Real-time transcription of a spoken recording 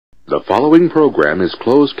The following program is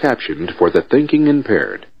closed captioned for the thinking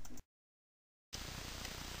impaired.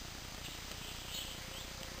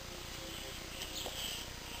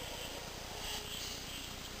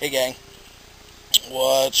 Hey gang,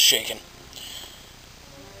 what's shaking?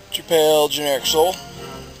 It's your pal Generic Soul.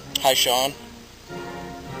 Hi Sean.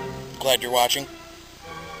 Glad you're watching.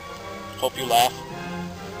 Hope you laugh.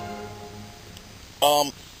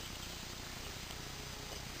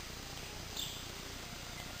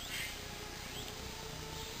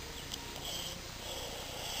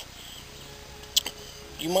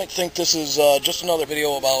 You might think this is just another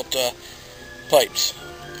video about pipes,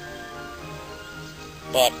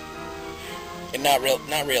 but not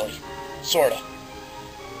really, sorta,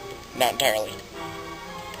 not entirely.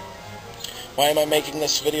 Why am I making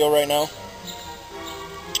this video right now?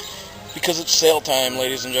 Because it's sale time,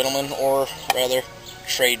 ladies and gentlemen, or rather,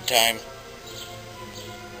 trade time.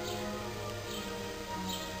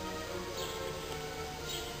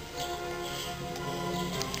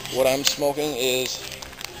 What I'm smoking is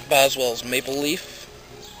Boswell's Maple Leaf.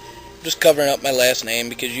 Just covering up my last name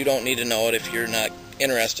because you don't need to know it if you're not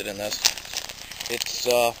interested in this. It's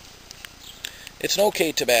an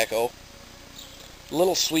okay tobacco. A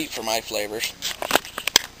little sweet for my flavors.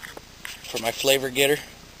 For my flavor getter.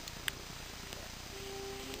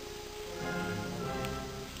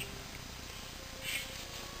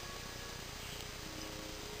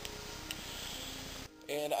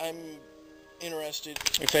 And I'm interested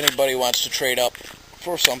if anybody wants to trade up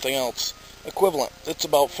for something else equivalent. It's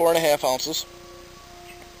about 4.5 ounces.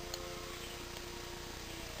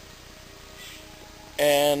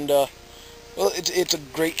 And, well, it's a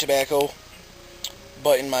great tobacco,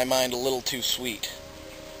 but in my mind a little too sweet.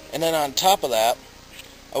 And then on top of that,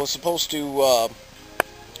 I was supposed to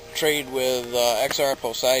trade with XR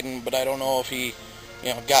Poseidon, but I don't know if he,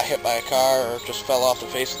 got hit by a car or just fell off the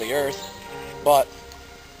face of the earth. But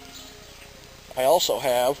I also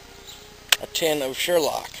have a tin of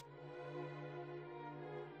Sherlock.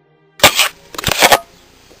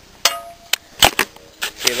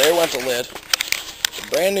 Okay, there went the lid. It's a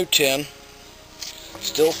brand new tin.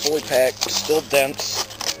 Still fully packed, still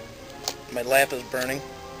dense. My lap is burning.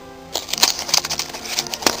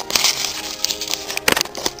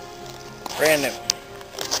 Brand new.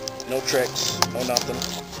 No tricks, no nothing.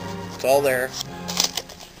 It's all there.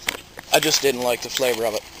 I just didn't like the flavor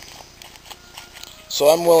of it. So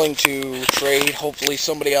I'm willing to trade. Hopefully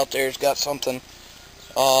somebody out there's got something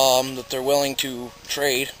that they're willing to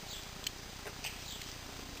trade.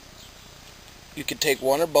 You could take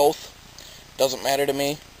one or both. Doesn't matter to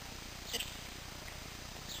me.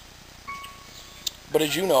 But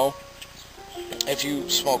as you know, if you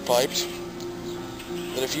smoke pipes,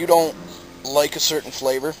 that if you don't like a certain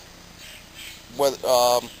flavor,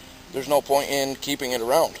 there's no point in keeping it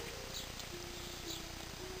around.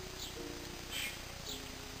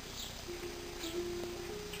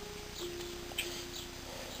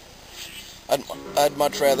 I'd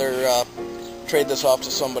much rather trade this off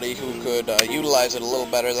to somebody who could utilize it a little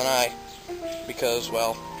better than I, because,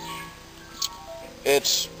 well,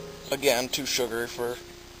 it's, again, too sugary for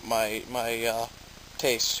my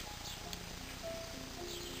taste.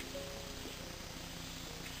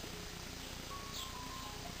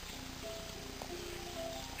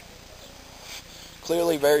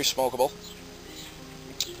 Clearly very smokable,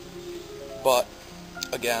 but,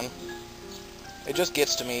 again, it just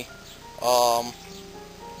gets to me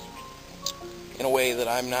in a way that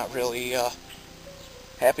I'm not really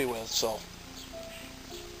happy with. So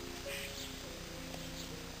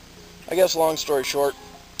I guess long story short,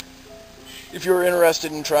 if you're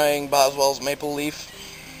interested in trying Boswell's Maple Leaf,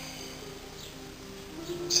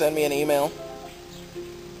 send me an email.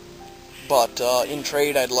 But in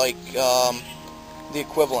trade I'd like the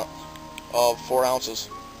equivalent of 4 ounces,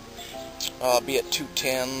 be it 2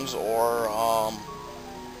 tins or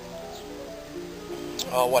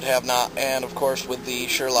what have not, and of course with the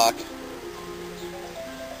Sherlock.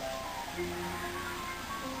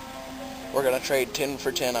 We're going to trade tin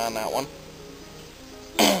for tin on that one.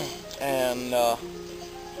 And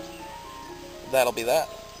that'll be that.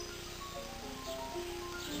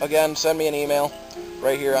 Again, send me an email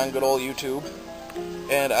right here on good old YouTube,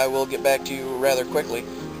 and I will get back to you rather quickly.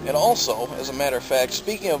 And also, as a matter of fact,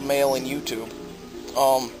 speaking of mail and YouTube,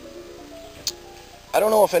 I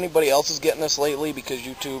don't know if anybody else is getting this lately, because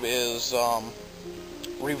YouTube is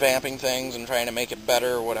revamping things and trying to make it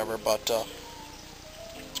better or whatever, but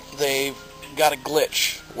they've got a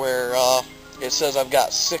glitch where it says I've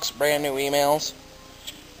got 6 brand new emails,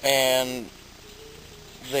 and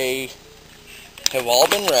they have all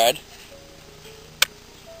been read,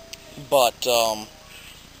 but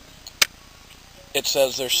it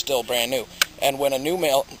says they're still brand new. And when a new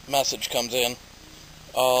mail message comes in,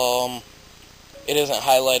 it isn't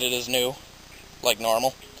highlighted as new, like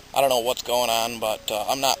normal. I don't know what's going on, but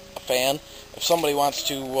I'm not a fan. If somebody wants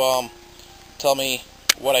to tell me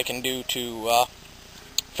what I can do to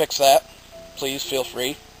fix that, please feel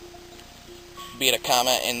free. Be it a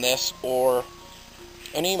comment in this or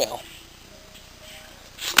an email.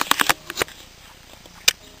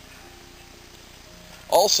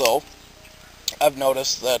 Also, I've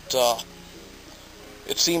noticed that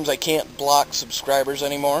it seems I can't block subscribers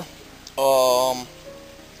anymore.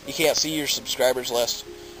 You can't see your subscribers list,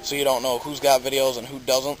 so you don't know who's got videos and who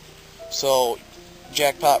doesn't. So,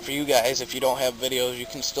 jackpot for you guys. If you don't have videos, you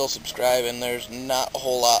can still subscribe, and there's not a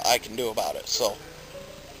whole lot I can do about it. So,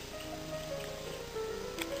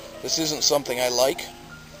 this isn't something I like,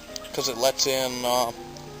 because it lets in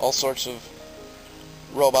all sorts of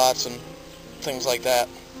robots and things like that.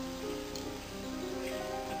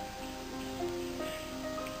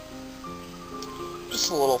 Just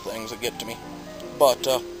the little things that get to me. But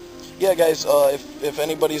yeah, guys, if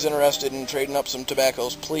anybody's interested in trading up some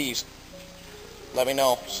tobaccos, please let me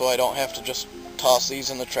know, so I don't have to just toss these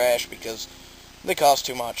in the trash because they cost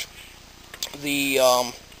too much. The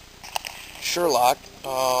Sherlock,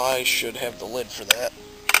 I should have the lid for that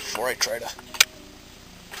before I try to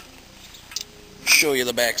show you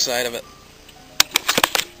the back side of it.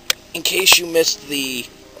 In case you missed the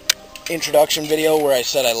introduction video where I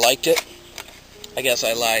said I liked it, I guess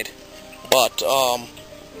I lied. But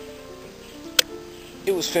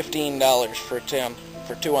it was $15 for a tin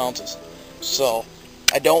for 2 ounces. So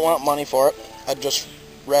I don't want money for it. I'd just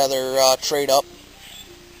rather trade up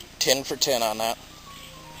tin for tin on that.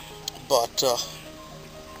 But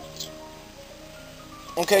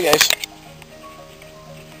okay, guys,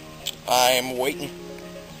 I'm waiting.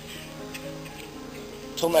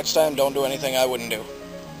 Till next time, don't do anything I wouldn't do.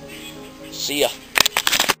 See ya.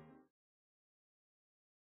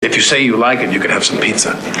 If you say you like it, you could have some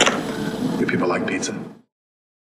pizza. You people like pizza?